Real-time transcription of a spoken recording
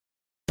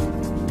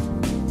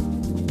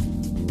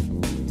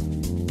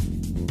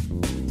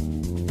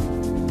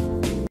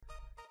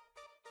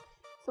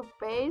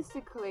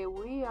basically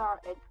we are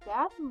at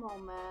that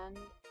moment.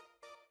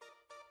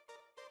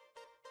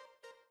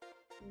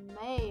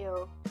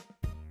 Mail.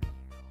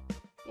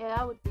 Yeah,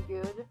 that would be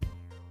good.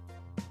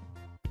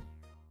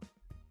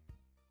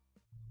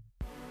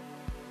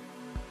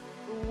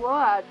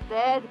 What,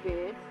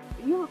 deadbeat?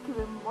 You look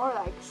even more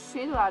like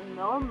shit than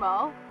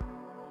normal.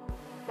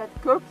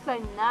 That group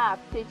sign up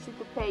teach you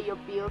to pay your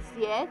bills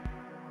yet?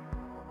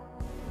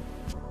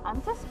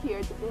 I'm just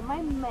here to pay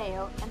my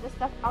mail and the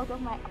stuff out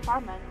of my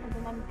apartment and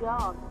then I'm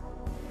gone.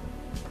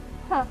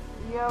 Huh,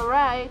 you're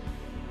right.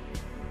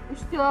 You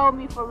still owe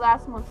me for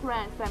last month's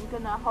rent, so I'm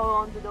gonna hold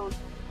on to those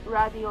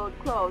ratty old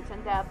clothes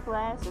and their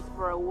appliances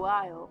for a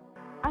while.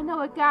 I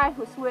know a guy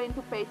who's willing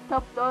to pay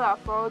top dollar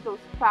for all those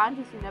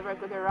panties you never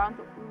got around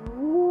to.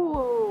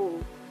 Whoa!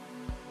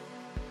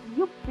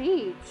 You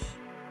bitch!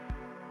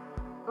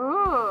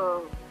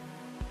 Ugh!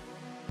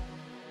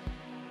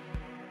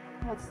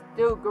 That's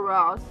too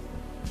gross.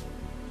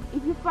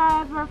 If you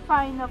ever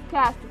find enough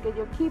cash to get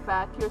your key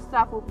back, your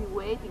stuff will be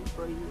waiting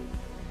for you.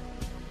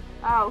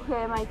 Oh, who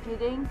am I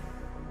kidding?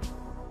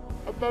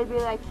 They'd be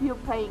like you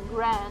paying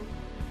rent.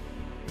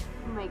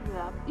 Make me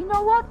laugh. You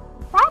know what?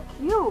 Fuck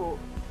you!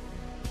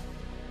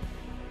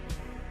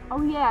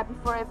 Oh yeah,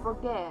 before I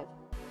forget.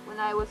 When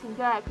I was in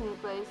there,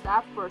 place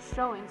after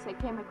showings, I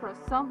came across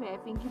something I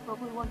think you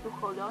probably want to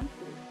hold on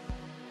to.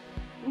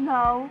 You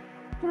know,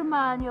 to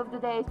remind you of the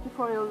days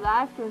before your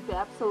life turned to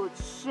absolute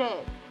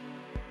shit.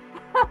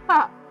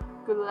 Haha!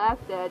 Good luck,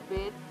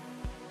 deadbeat.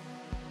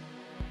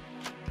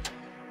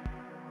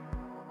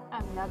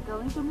 I'm not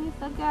going to miss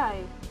that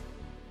guy.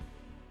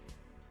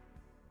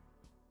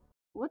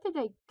 What did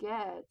I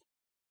get?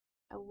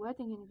 A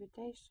wedding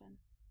invitation.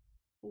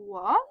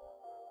 What?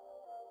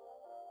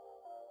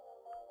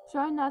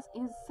 Join us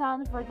in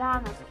San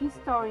Fernando's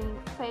historic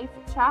Faith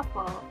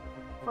Chapel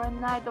for a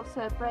night of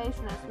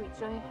celebration as we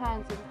join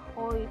hands in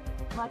holy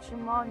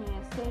matrimony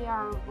and say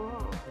our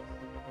vows.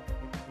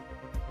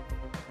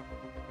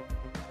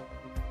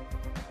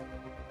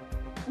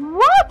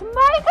 What,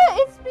 Michael?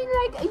 It's been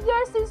like a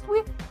year since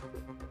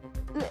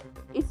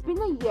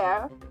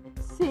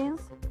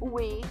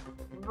we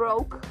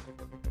broke.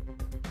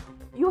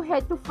 You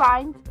had to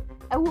find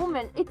a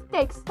woman. It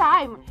takes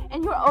time,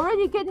 and you're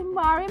already getting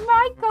married.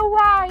 Michael,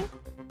 why?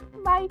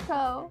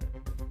 Michael.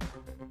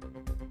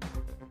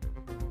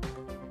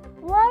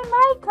 Why,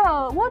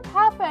 Michael? What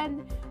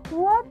happened?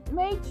 What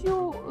made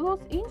you lose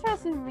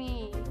interest in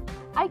me?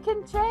 I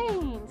can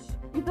change.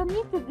 You don't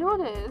need to do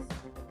this.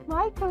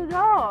 Michael,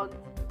 don't.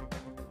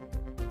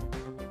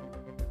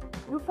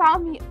 You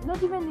found me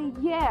not even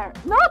a year.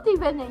 Not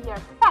even a year.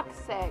 Fuck's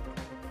sake.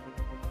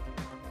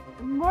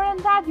 More than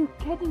that, you're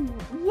getting...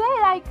 Yeah,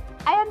 like,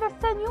 I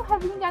understand you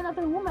having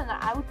another woman.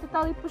 I would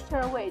totally push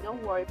her away.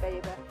 Don't worry,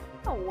 baby.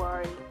 Don't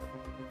worry.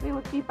 We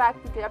would be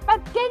back together.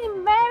 But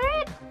getting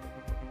married?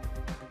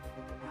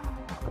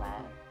 Oh,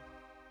 man.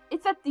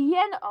 It's at the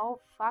end. Oh,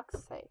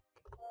 fuck's sake.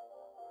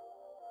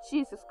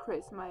 Jesus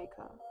Christ,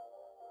 Michael.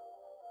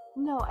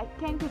 No, I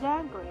can't get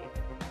angry.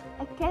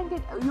 I can't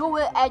get... You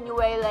will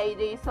anyway,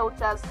 lady. So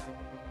just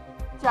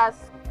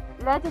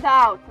let it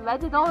out.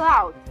 Let it all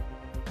out.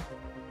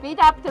 Beat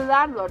up the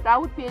landlord.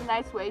 That would be a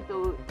nice way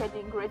to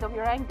getting rid of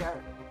your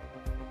anger.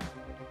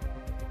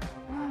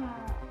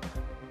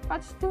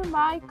 But still,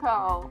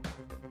 Michael.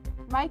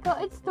 Michael,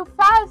 it's too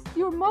fast.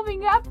 You're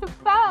moving up too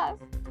fast.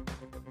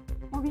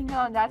 Moving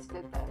on, that's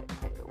the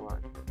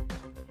word.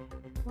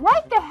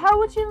 Why the hell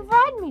would you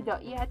invite me though?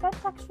 Yeah,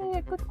 that's actually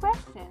a good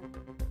question.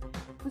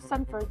 To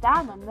San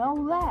Fernando, no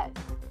less.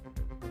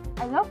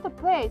 I love the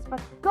place,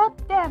 but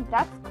goddamn,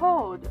 that's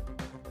cold.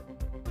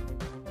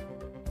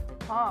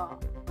 Huh.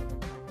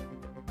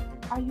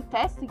 Are you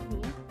testing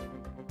me?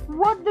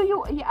 What do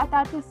you... Yeah,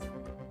 that is...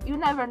 You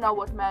never know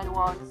what man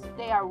wants.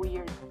 They are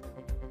weird.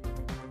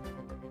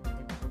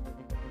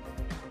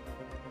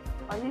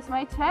 Oh, this is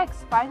my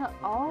checks. Final...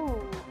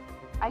 Oh.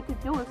 I could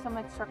do with some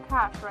extra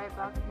cash right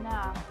about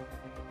now.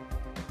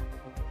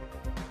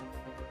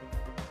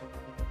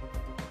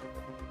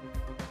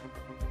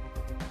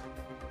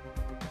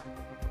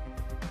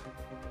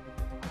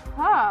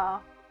 Huh.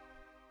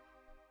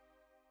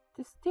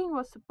 This thing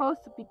was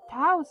supposed to be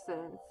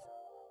thousands.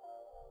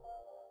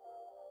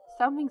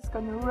 Something's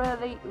gone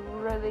really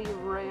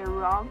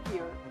wrong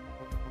here.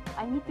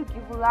 I need to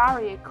give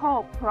Larry a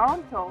call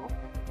pronto.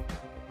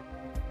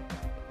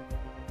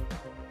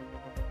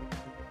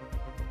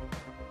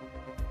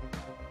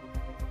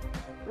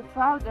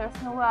 Without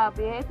there's no way I'll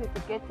be able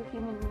to get to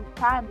him in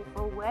time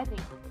before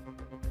wedding.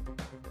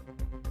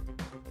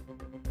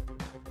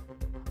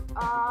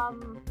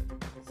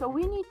 So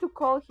we need to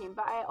call him,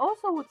 but I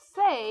also would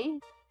say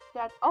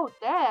that, oh,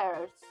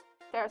 there's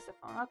a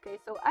phone. Okay,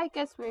 so I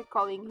guess we're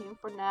calling him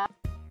for now.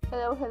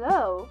 Hello,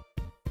 hello.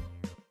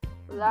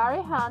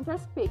 Larry Hunter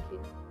speaking.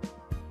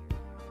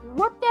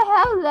 What the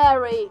hell,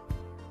 Larry?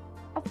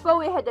 I thought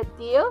we had a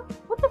deal.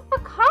 What the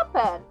fuck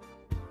happened?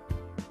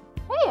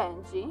 Hey,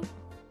 Angie.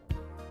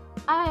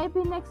 I've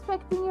been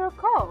expecting your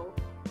call.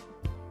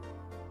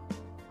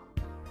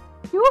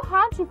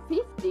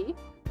 250?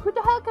 Who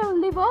the hell can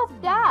live off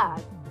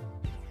that?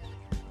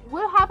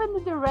 What happened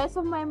to the rest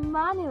of my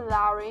money,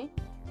 Larry?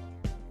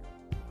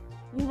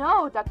 You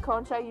know that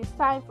contract you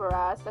signed for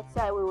us that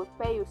said we would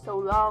pay you so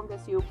long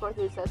as you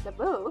produce us a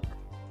book?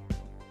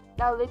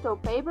 That little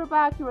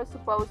paperback you were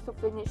supposed to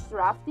finish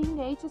drafting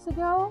ages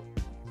ago?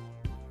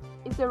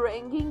 Is it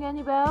ringing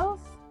any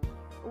bells?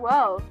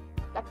 Well,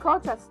 the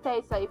contract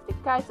states that if the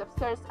guys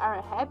upstairs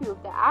aren't happy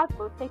with the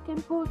output, they can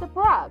pull the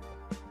plug.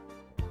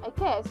 I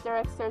guess they're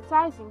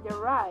exercising their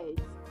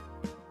rights.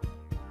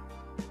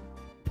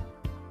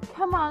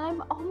 Come on,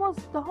 I'm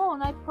almost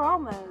done, I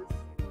promise.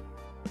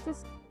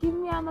 Just give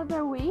me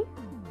another week.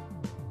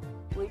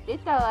 We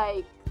did that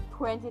like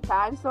 20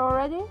 times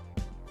already.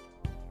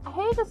 I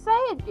hate to say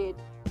it, kid,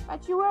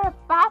 but you were a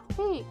bad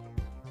pig.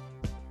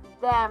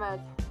 Damn it,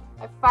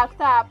 I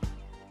fucked up.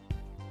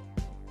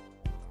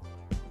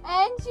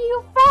 Angie,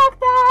 you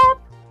fucked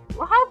up!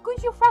 Well, how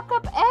could you fuck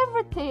up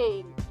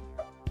everything?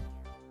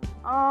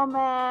 Oh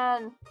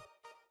man.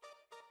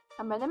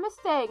 I made a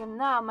mistake and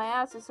now my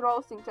ass is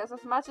roasting just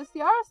as much as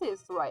yours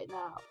is right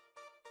now.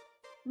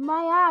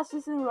 My ass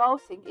isn't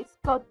roasting, it's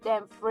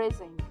goddamn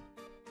freezing.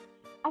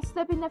 I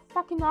slept in a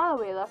fucking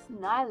alleyway last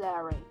night,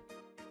 Larry.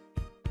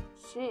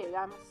 Shit,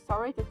 I'm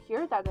sorry to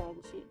hear that,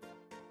 Angie.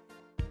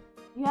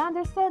 You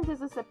understand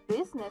this is a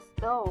business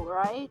though,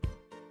 right?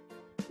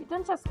 You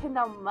don't just hand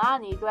out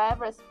money to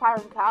every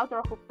aspiring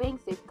author who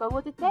thinks they've got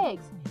what it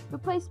takes. You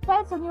place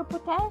bets on your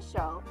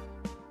potential.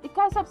 The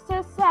guys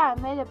upstairs said I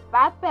made a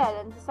bad bet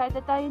and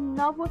decided that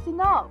enough was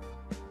enough.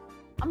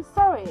 I'm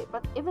sorry,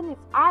 but even if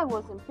I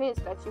wasn't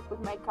pissed that you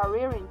put my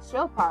career in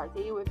chill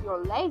party with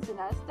your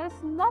laziness,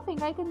 there's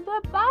nothing I can do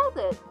about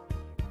it.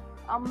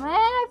 Oh man,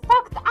 I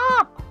fucked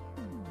up!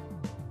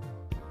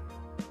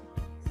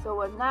 So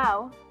what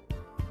now?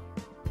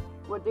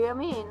 What do you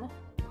mean?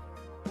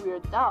 We're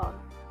done.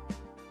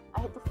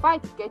 I had to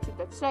fight to get you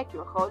the check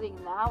you're holding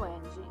now,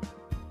 Angie.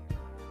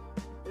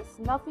 There's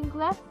nothing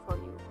left for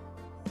you.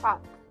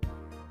 Fuck.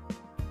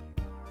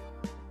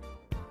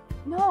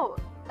 No,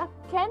 that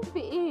can't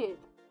be it.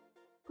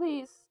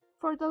 Please,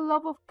 for the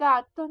love of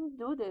God, don't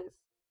do this.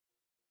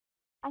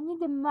 I need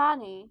the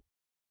money.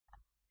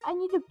 I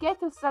need to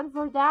get to San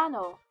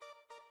Fernando.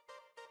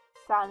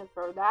 San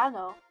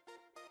Fernando?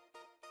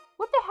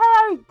 What the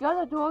hell are you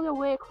gonna do all the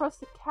way across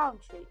the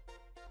country?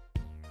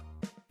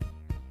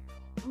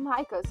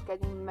 Michael's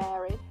getting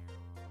married.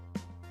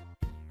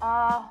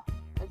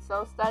 It's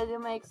all starting to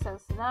make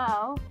sense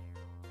now.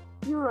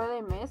 You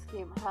really miss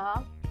him,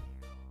 huh?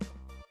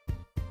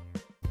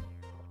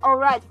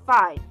 Alright,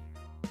 fine.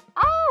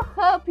 I'll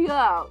help you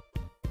out.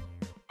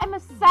 I'm a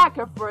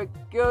sucker for a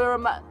good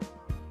romance.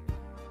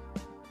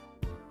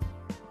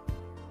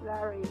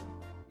 Larry,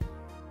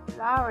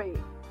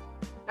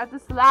 that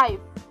is life.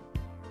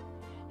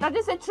 That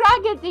is a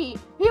tragedy.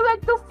 He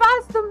went too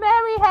fast to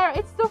marry her.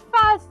 It's too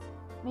fast.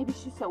 Maybe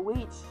she's a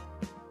witch.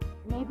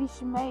 Maybe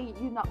she may,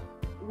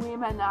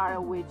 women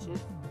are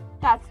witches.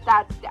 That's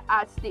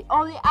the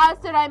only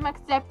answer I'm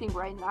accepting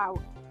right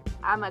now.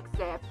 I'm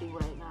accepting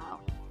right now.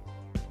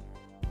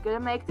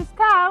 Gonna make this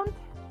count.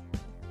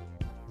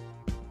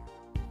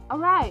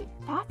 Alright,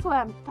 that's what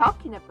I'm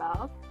talking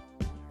about.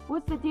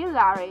 What's the deal,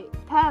 Larry?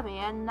 Tell me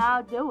and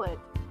now do it.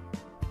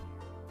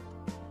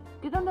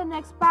 Get on the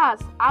next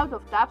bus out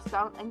of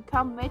Dubstown and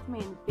come meet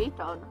me in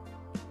Beaton.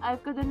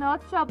 I've got an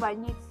odd job I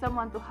need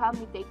someone to help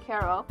me take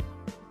care of.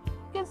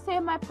 You can stay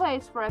at my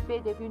place for a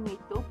bit if you need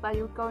to, but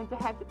you're going to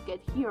have to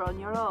get here on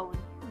your own.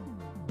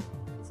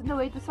 It's on the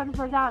way to San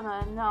Fernando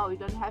and no, you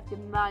don't have the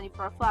money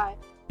for a flight,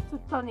 so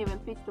don't even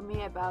pitch to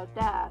me about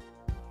that.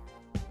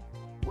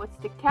 What's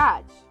the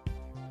catch?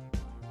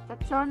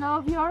 That journal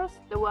of yours,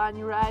 the one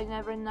you write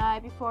every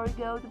night before you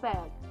go to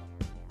bed.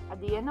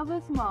 At the end of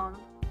this month,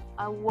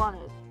 I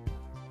want it.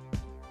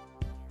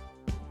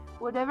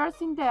 Whatever's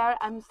in there,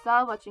 I'm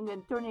salvaging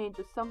and turning it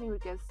into something we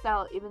can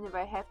sell even if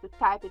I have to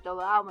type it all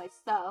out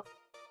myself.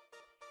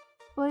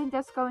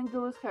 Belinda's going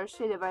to lose her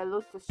shit if I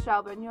lose the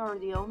shop and you're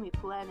the only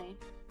plenty.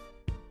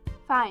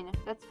 Fine,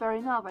 that's fair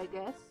enough, I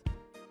guess.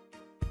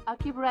 I'll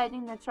keep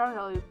writing the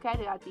journal you get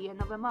it at the end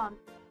of the month.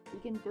 We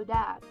can do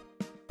that.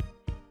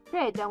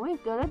 Great, then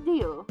we've got a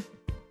deal.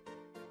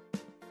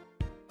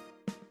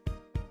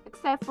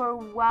 Except for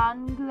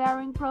one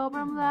glaring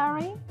problem,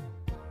 Larry.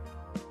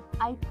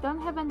 I don't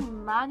have any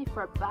money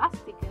for a bus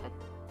ticket.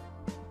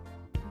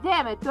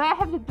 Damn it, do I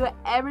have to do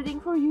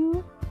everything for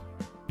you?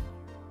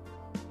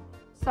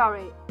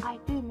 Sorry, I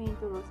didn't mean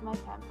to lose my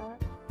temper.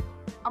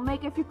 I'll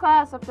make a few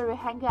calls after we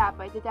hang up.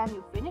 By the time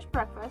you finish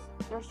breakfast,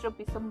 there should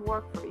be some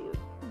work for you.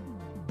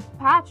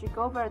 Patrick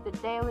over at the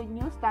Daily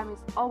News Time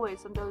is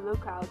always on the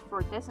lookout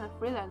for decent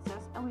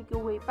freelancers and we go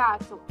way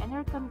back, so any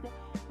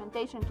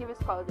recommendation keep us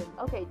calling.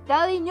 Okay,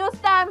 Daily News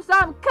Time, so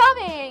I'm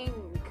coming!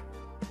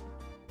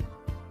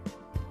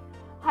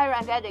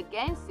 Hiram and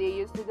Agency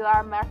used to do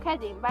our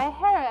marketing, but I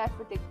heard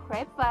after the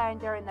grapevine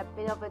they're in a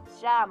bit of a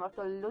jam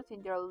after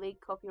losing their lead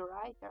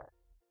copywriter.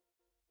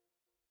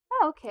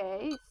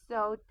 Okay,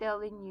 so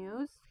Daily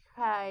News,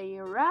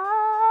 Hiram,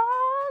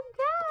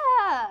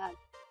 God!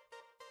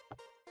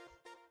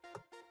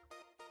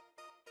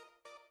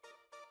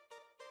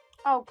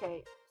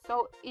 Okay,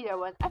 so either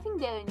one. I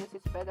think daily news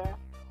is better.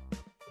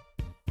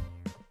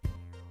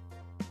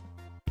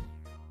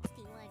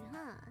 One,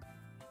 huh?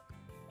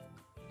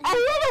 A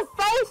little Is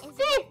feisty!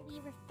 what we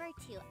refer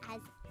to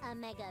as a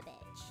mega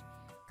bitch.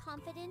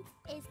 Confidence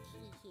is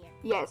key here.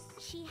 Yes.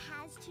 She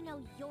has to know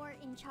you're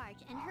in charge,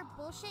 and her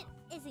bullshit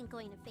isn't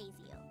going to phase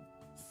you.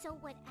 So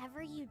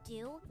whatever you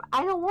do...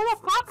 I don't want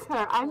to fuck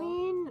her. I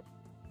mean...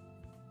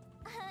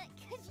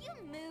 could you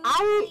move,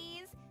 I...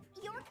 please?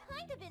 You're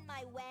kind of in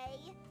my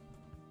way.